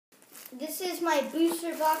This is my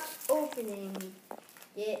booster box opening.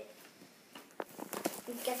 Yeah.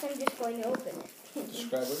 I guess I'm just going to open it.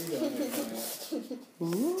 Describe what you're doing.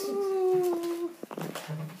 Ooh.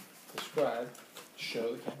 Describe.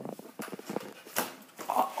 Show the camera.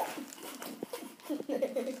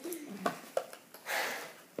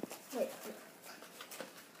 Wait.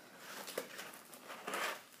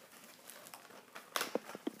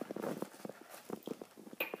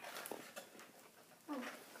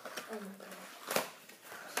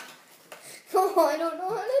 Oh, I don't know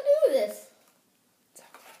how to do this.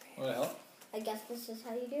 Want to help? I guess this is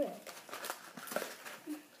how you do it.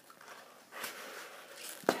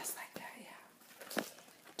 Just like that, yeah.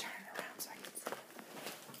 Turn it around so I can see.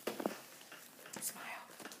 Smile.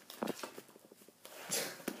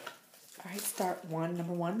 All right, start one.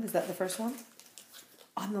 Number one. Is that the first one?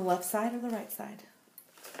 On the left side or the right side?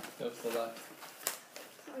 Go to the left.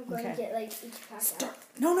 I'm going to get like each pack Start. out.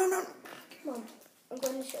 No. Come on. I'm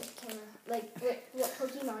going to show the camera. Like what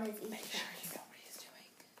Pokemon is each Make sure pack. you know what he's doing.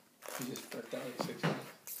 You just burped out like 6 minutes.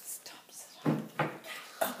 Stop.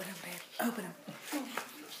 Open him, baby. Open him.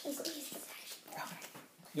 Okay.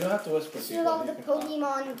 You don't have to whisper. This is all the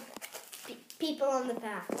Pokemon people on the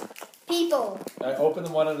pack. People. Alright, open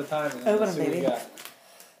them one at a time and then Open see them, what you baby. got.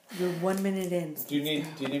 You're 1 minute in. Do you need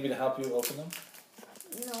me to help you open them?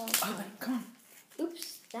 No. Open him. Come on.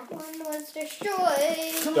 Oops, that one was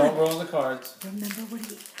destroyed. Come Don't on. ruin the cards. Remember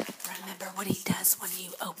what he does when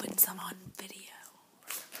you open some on video.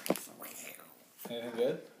 Anything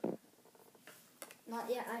good? Not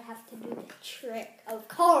yet. I have to do the trick of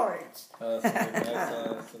cards. That's what the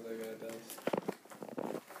guy does.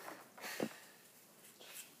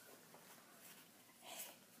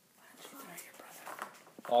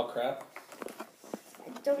 All crap? I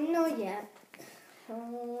don't know yet.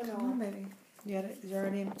 Oh Come on, no. baby. You got it. You're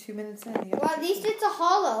already 2 minutes in. Well, at least it's a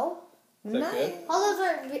hollow. Is that good? Hollows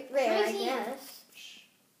are rare, I guess.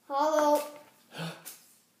 Hollow.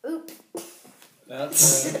 Oop.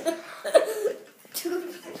 That's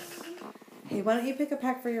Hey, why don't you pick a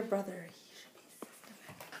pack for your brother?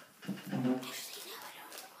 He should be systematic.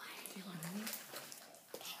 Do you want any?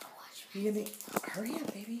 You gonna hurry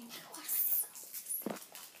up, baby?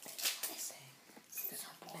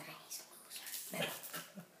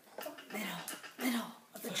 Middle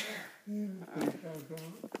of the chair.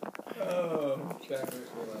 oh, Jack makes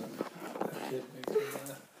me laugh. That kid makes me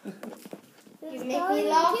laugh. You make me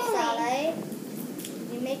laugh, Sally.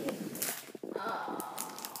 You make me.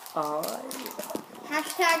 Oh.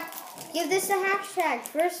 Hashtag. Give this a hashtag.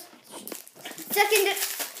 First. Second.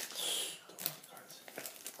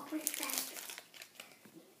 Open it faster.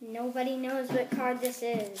 Nobody knows what card this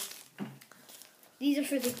is. These are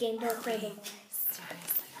for the game. Don't play them.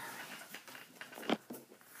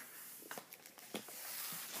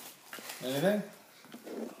 Anything?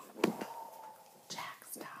 Jack,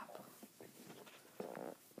 stop.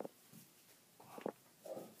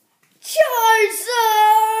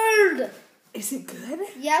 Charizard! Is it good?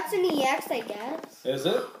 Yeah, it's an EX, I guess. Is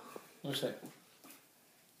it? Let me see.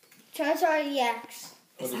 Charizard EX.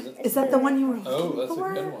 What is it? Is that the one you were looking Oh, that's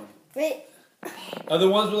for? a good one. Wait, Are the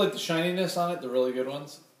ones with like the shininess on it the really good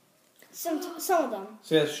ones? some of them.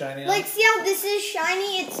 See how shiny on Like, it? see how this is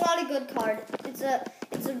shiny? It's not a good card. It's a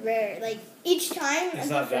rare. Like, each time. It's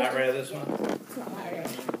not that rare, this one? It's not that rare.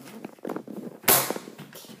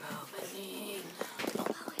 Keep opening.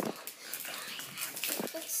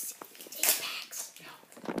 Let's 8 packs. You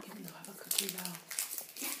have a cookie though.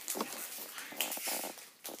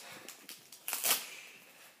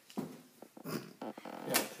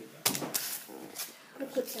 Yeah, I'll take that. We'll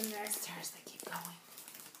put some there. Seriously, keep going.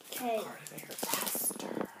 Okay. Faster.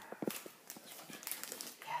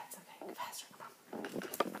 Yeah, it's okay. Faster. Come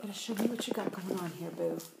on. Gotta show me what you got going on here,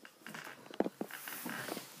 boo.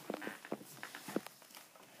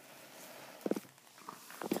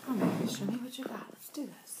 Come on, baby. Show me what you got. Let's do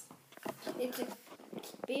this. It's a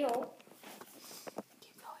spiel.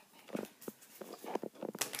 Keep going, baby.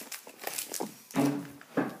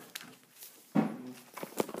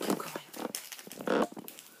 Keep going.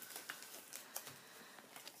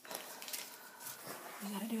 You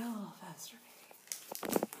gotta do it a little faster,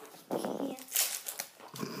 baby. Yeah.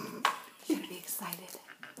 You gotta be excited.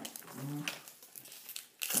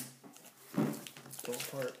 Go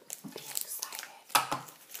apart. Be excited.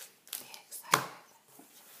 Be excited.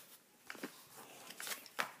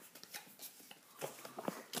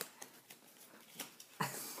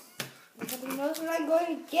 Nobody knows what I'm going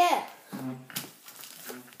to get.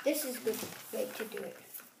 This is the way to do it.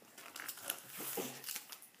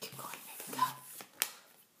 Keep going, baby. Go.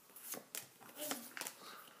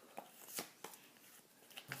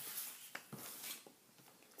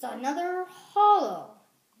 It's another hollow.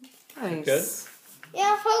 Nice. Good?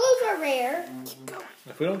 Yeah, hollows are rare.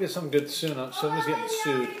 If we don't get something good soon, somebody's getting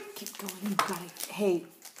sued. Keep going. You got it. Hey,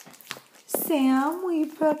 Sam, will you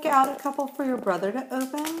pick out a couple for your brother to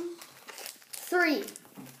open? 3.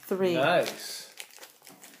 3. Nice.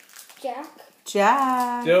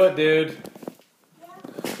 Jack. Do it, dude.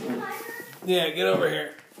 Yeah, get over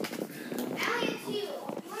here.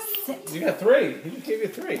 You got 3. He just gave you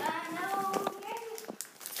 3.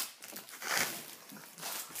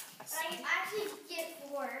 I actually get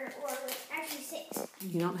 4, or actually 6.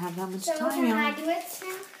 You don't have that much So time, can I y'all. do it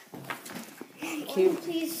now? Can you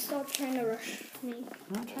please stop trying to rush me?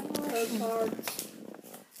 I'm not trying to rush Those you. cards.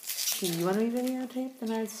 Do you want to be videotaped?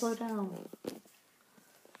 Then I'd slow down.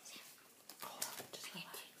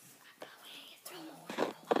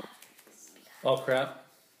 Oh, crap.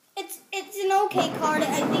 It's an okay card.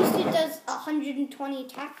 At least it does 120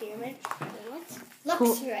 attack damage. What?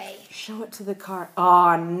 Luxray. Show it to the card.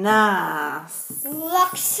 Oh, nice.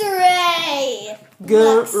 Luxray.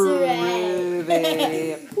 Good.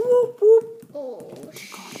 Luxray. Whoop, whoop. Oh,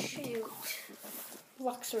 shoot.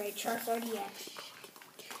 Luxray, Charizard EX.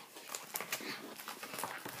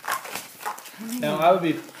 Now, I would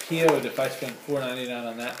be PO'd if I spent $4.99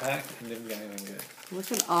 on that pack and didn't get anything good. Look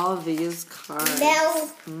at all of these cards. Mel.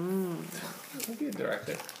 Don't be a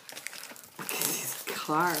director. Look at these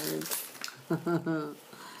cards.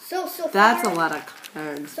 So That's far, a lot of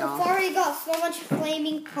cards, So y'all. far, we got so much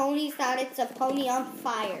flaming ponies that it's a pony on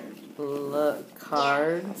fire. Look,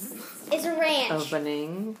 cards. It's a ranch.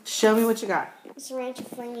 Opening. Show me what you got. It's a ranch of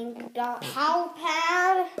flaming. We got Howl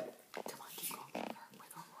Pad. Come on, keep going.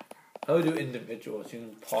 I would do individuals. You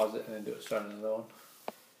can pause it and then do it, start another one.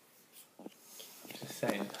 Just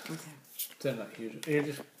saying. Okay. They're not huge. You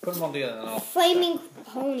just put them all together and I'll... Flaming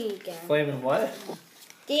pony again. Flaming what?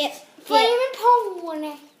 Flaming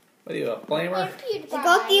pony. What are you, a flamer? I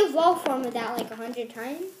got the evolve form of that like 100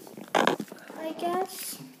 times, I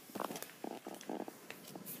guess.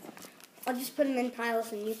 I'll just put them in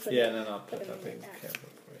piles and you put Yeah, them. and then I'll put them that in thing that. careful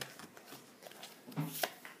for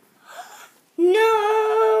you.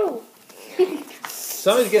 No!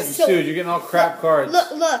 Somebody's getting sued. You're getting all crap cards.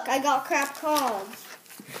 Look, I got crap cards.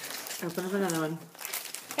 Open up another one.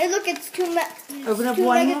 Hey, look, it's Open up two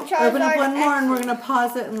one Mega more. Charizard Open up one more, and X's. we're gonna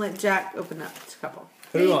pause it and let Jack open up a couple.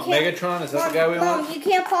 Who do we You want? can't- Megatron? Is that the guy we Mom, want? you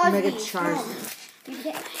can't pause Mega these. Charizard. Mom, you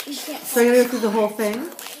can't So I gotta go through the whole thing. You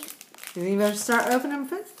think you better start opening them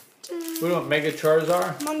first? Who do we want? Mega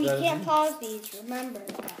Charizard? Mom, you Is that his can't name? pause these. Remember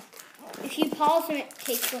that. If you pause them, it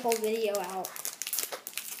takes the whole video out.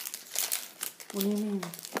 What do you mean?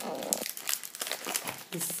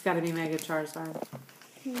 This has got to be Mega Charizard.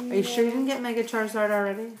 Are you sure you didn't get Mega Charizard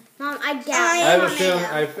already? Mom, I doubt. I have a feeling.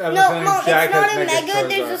 I have a No, feeling Mom, Jack it's not has a Mega Mega. Charizard.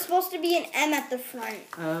 There's supposed to be an M at the front.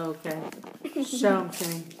 Oh, okay. Show them to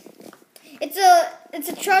me. It's a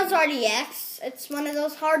Charizard EX. It's one of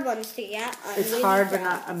those hard ones to get. It's hard but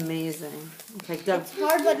not amazing. Okay, go. It's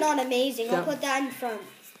hard but not amazing. I'll Go. put that in front.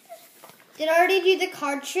 Did I already do the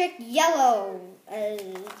card trick? Yellow,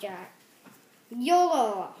 Jack.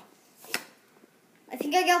 YOLO. I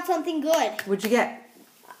think I got something good. What'd you get?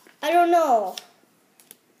 I don't know.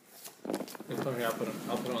 Come here, I'll put them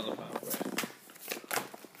on the pile for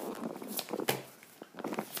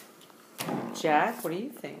you. Jack, what do you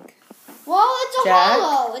think? Well, it's a Jack?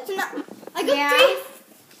 hollow. It's not. I got 3.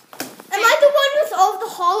 Am I the one with all the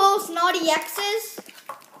hollows, not EXs?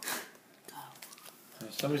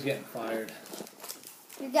 Somebody's getting fired.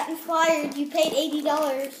 You're getting fired. You paid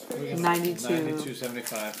 $80 for this. 92.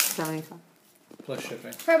 $92.75 75. plus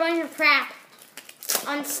shipping. For a bunch of crap.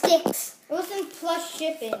 On sticks. It wasn't plus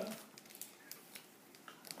shipping.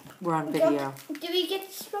 We're on video. Do we get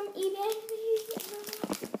this from eBay?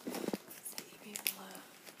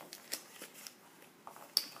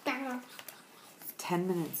 10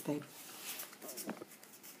 minutes, babe.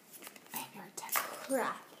 Babe, you're at 10.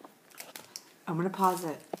 Crap. I'm gonna pause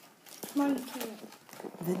it. Come on, you can't.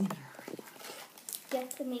 Then you better hurry. You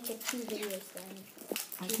have to make it 2 videos then.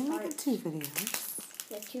 I can make it 2 videos.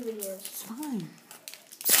 Yeah, 2 videos. It's fine.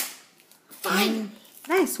 Fine.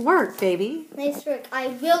 Nice work, baby. Nice work. I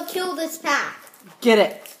will kill this pack. Get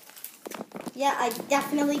it. Yeah, I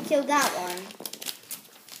definitely killed that one.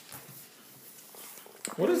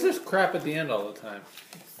 What is this crap at the end all the time?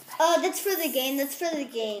 That's for the game. That's for the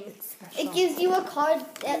game. It gives you a card,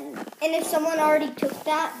 and if someone already took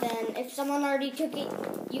that, then if someone already took it,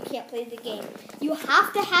 you can't play the game. You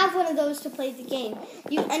have to have one of those to play the game.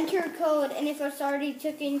 You enter a code, and if it's already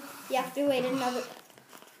taken, you have to wait another.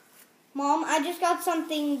 Mom, I just got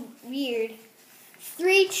something weird.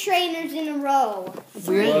 3 trainers in a row.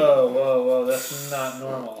 Weird. Whoa, that's that's not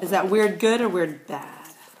normal. Is that weird good or weird bad?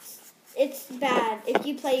 It's bad. If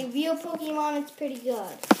you play real Pokemon, it's pretty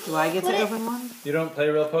good. Do I get to open one? You don't play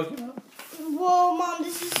real Pokemon? Whoa, Mom,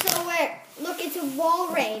 this is so weird. Look, it's a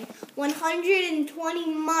wall rain.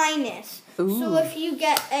 120 minus. Ooh. So if you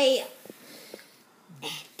get a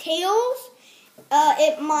Tails,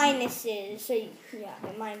 it minuses. So, yeah,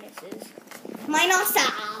 it minuses. Minus.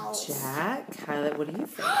 Jack, Kyla, what do you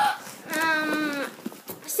think?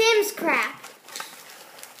 Sims crap.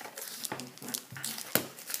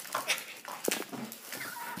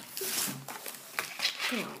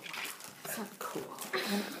 That's not cool.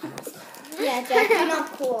 Yeah, Jack, you're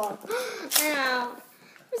not cool. I know.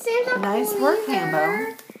 Sam's not Nice cool work, either.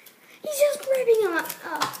 Hambo. He's just ripping on.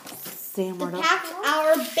 Sam, The what else? packs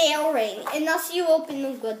are bearing. Unless you open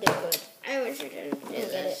them good, they're good. I wish I didn't do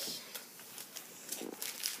this.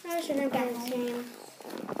 I shouldn't have gotten Sam.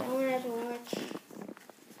 I wanted to watch.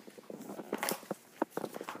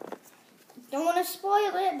 Don't want to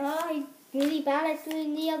spoil it, but I'm really bad at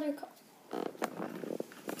doing the other.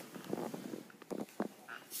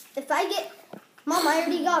 If I get, Mom, I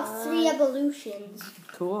already got 3 evolutions.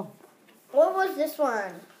 Cool. What was this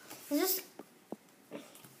one? Is this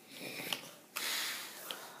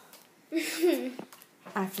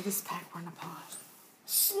After this pack, we're gonna pause.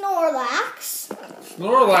 Snorlax?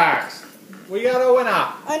 Snorlax! We got a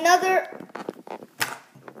winner! Another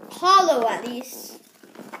hollow, at least.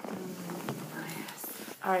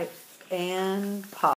 All right, and pause.